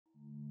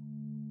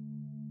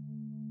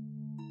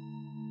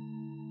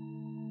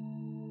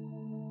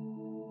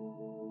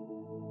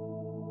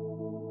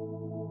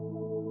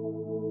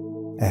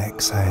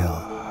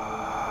Exhale.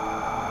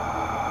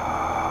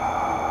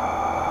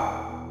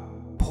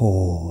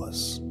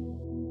 Pause.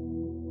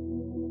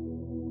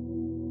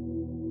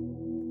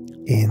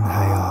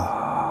 Inhale.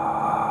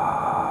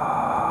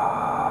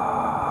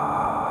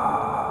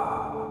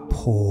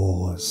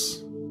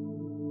 Pause.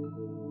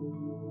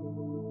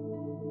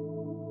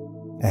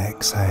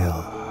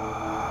 Exhale.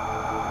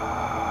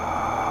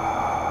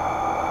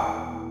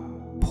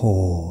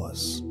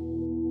 Pause.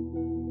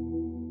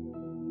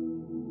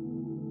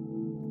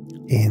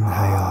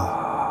 Inhale.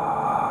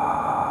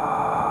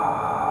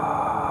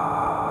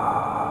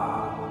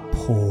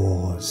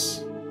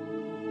 Pause.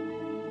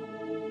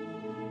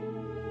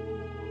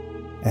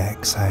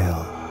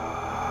 Exhale.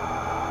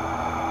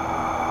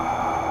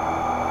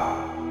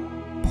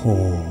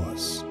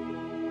 Pause.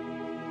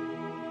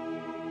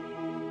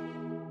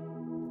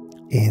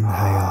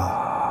 Inhale.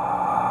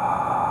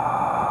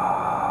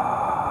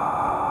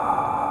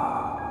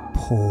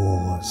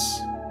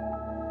 Pause.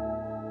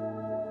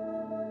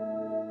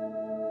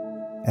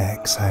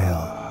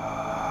 Exhale.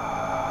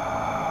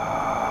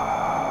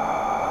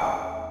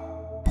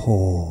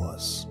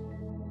 Pause.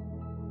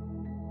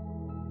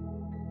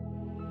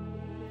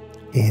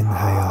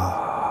 Inhale.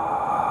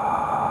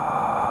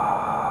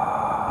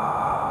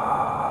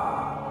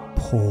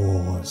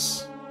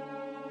 Pause.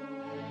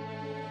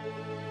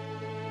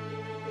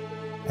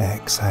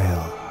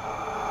 Exhale.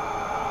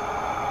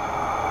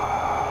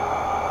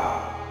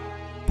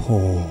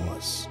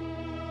 Pause.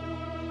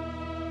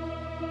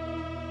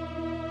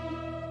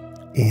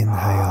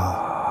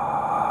 Inhale.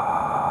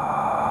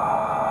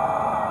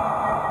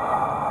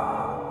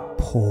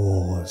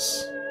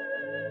 Pause.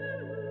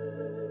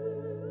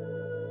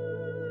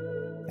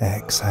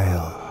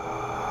 Exhale.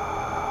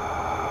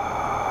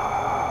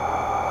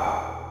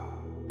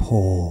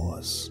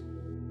 Pause.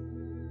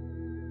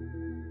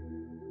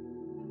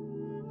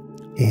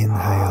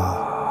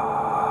 Inhale.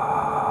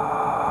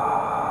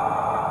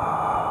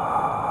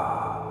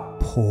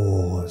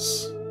 Pause.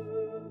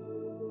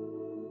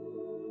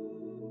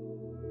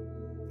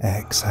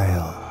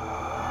 Exhale.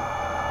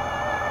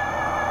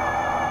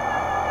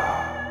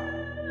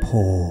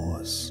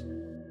 Pause.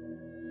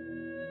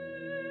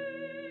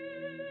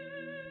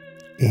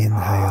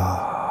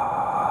 Inhale.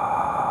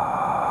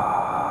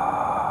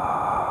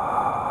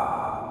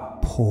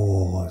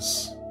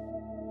 Pause.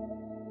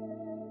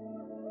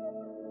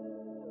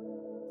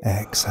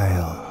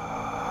 Exhale.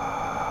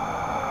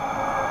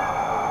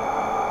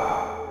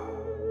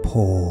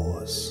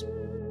 Pause.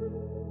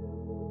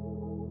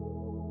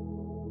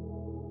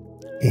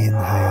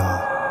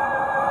 Inhale.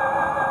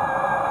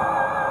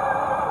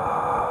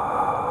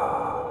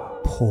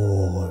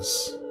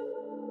 Pause.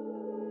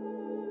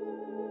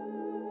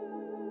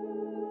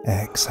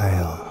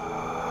 Exhale.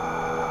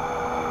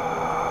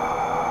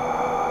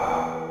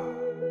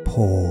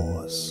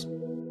 Pause.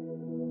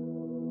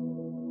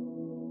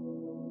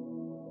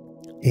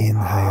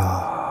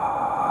 Inhale.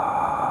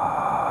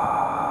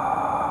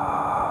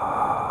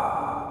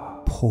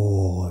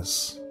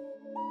 Pause.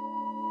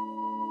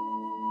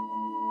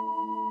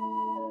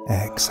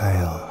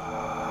 Exhale.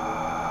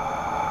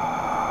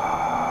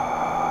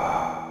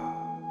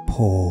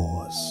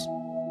 Pause.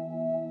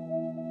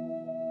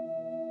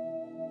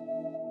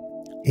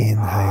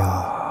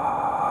 Inhale.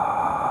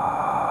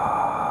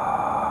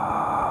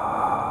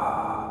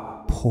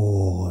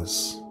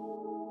 Pause.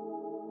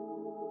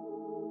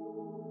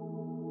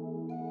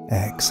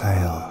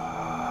 Exhale.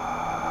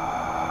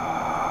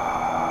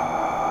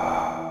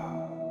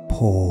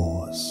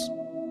 Pause.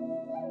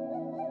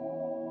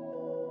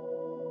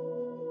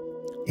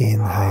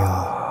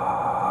 Inhale.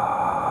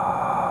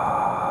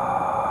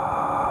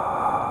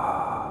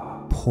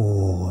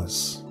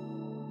 Pause.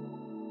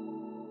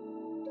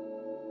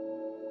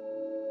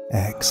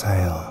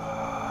 Exhale.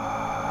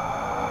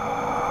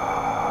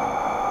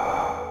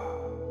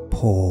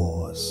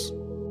 Pause.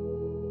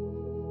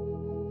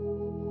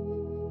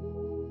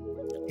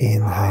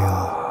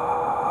 Inhale.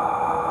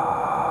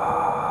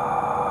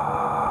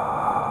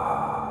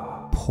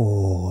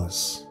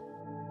 Pause.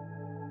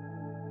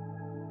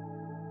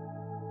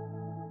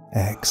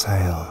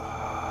 Exhale.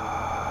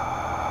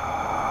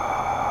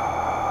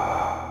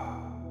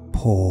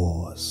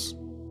 Pause.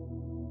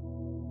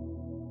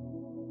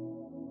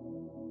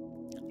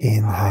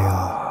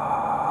 Inhale.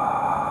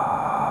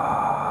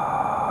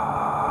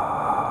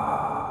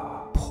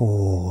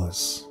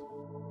 Pause.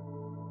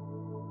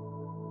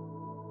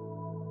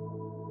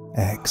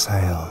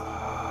 Exhale.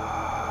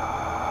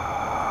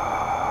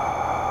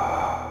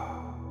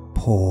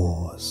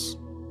 Pause.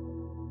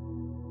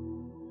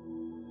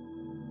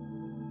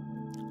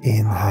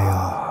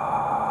 Inhale.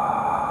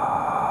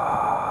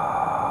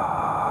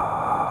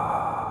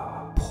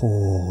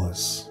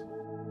 Pause.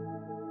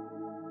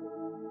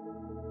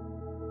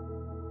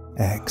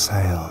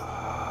 Exhale.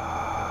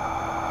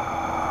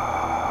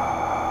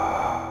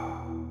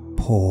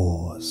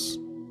 Pause.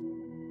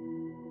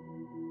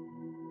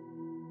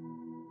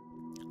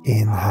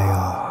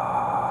 Inhale.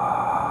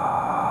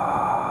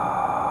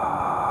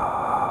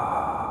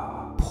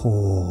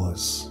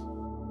 Pause.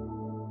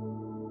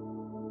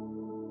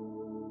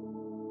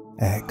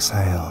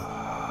 Exhale.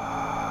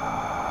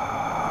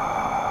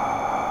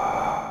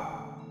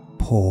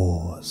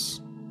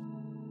 Pause.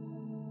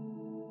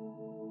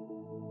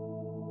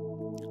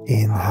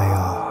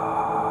 Inhale.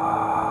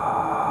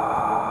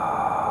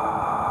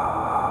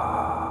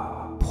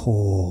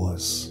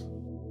 Pause.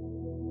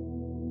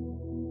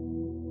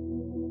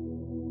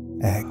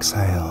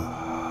 Exhale.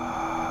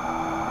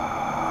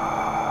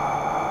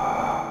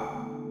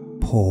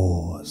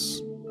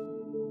 Pause.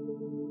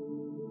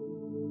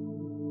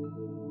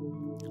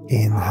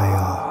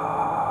 Inhale.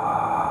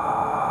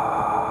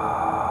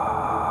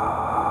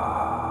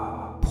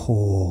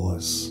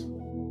 Pause.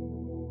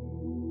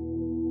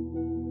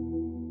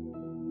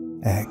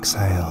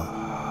 Exhale.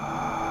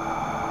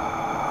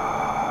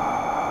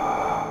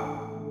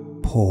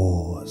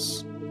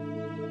 Pause.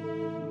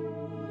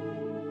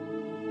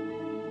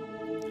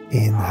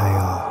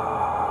 Inhale.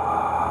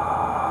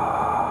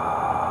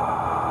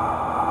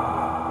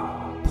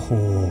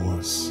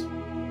 Pause.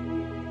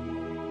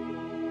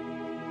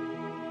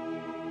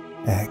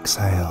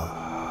 Exhale.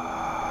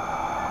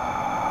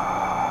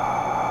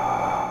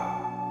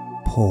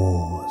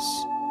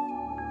 Pause.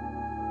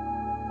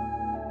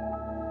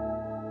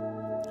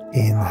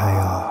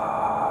 Inhale.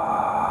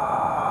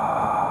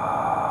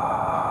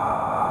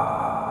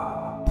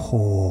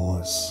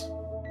 Pause.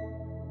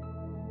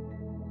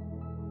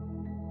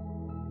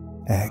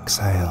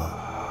 Exhale.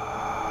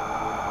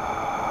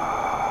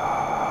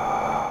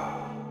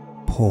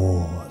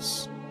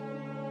 Pause.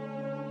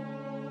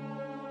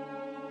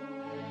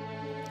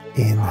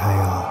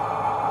 Inhale.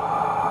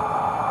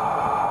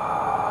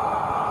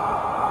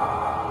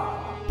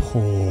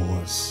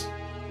 Pause.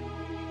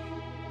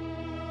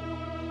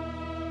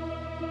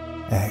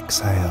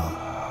 Exhale.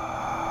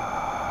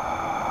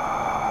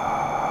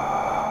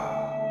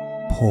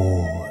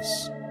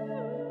 Pause.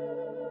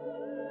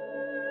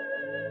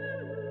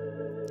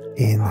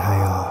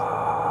 Inhale.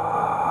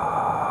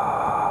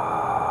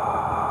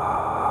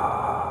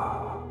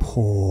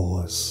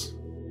 Pause.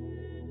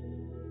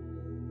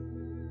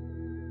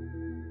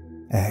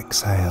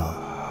 Exhale.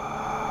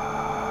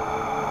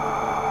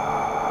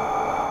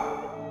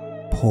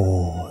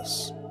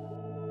 Pause.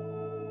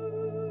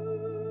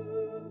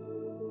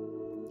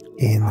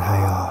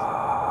 Inhale.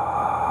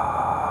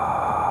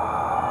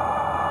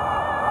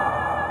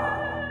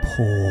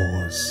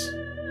 Pause.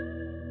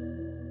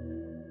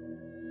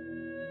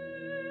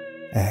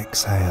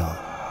 Exhale.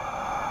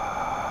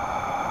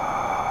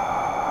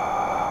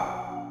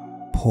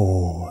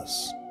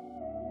 Pause.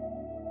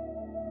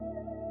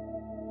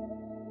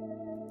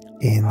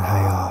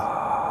 Inhale.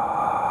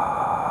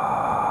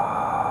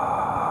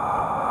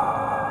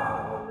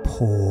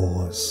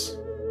 Pause.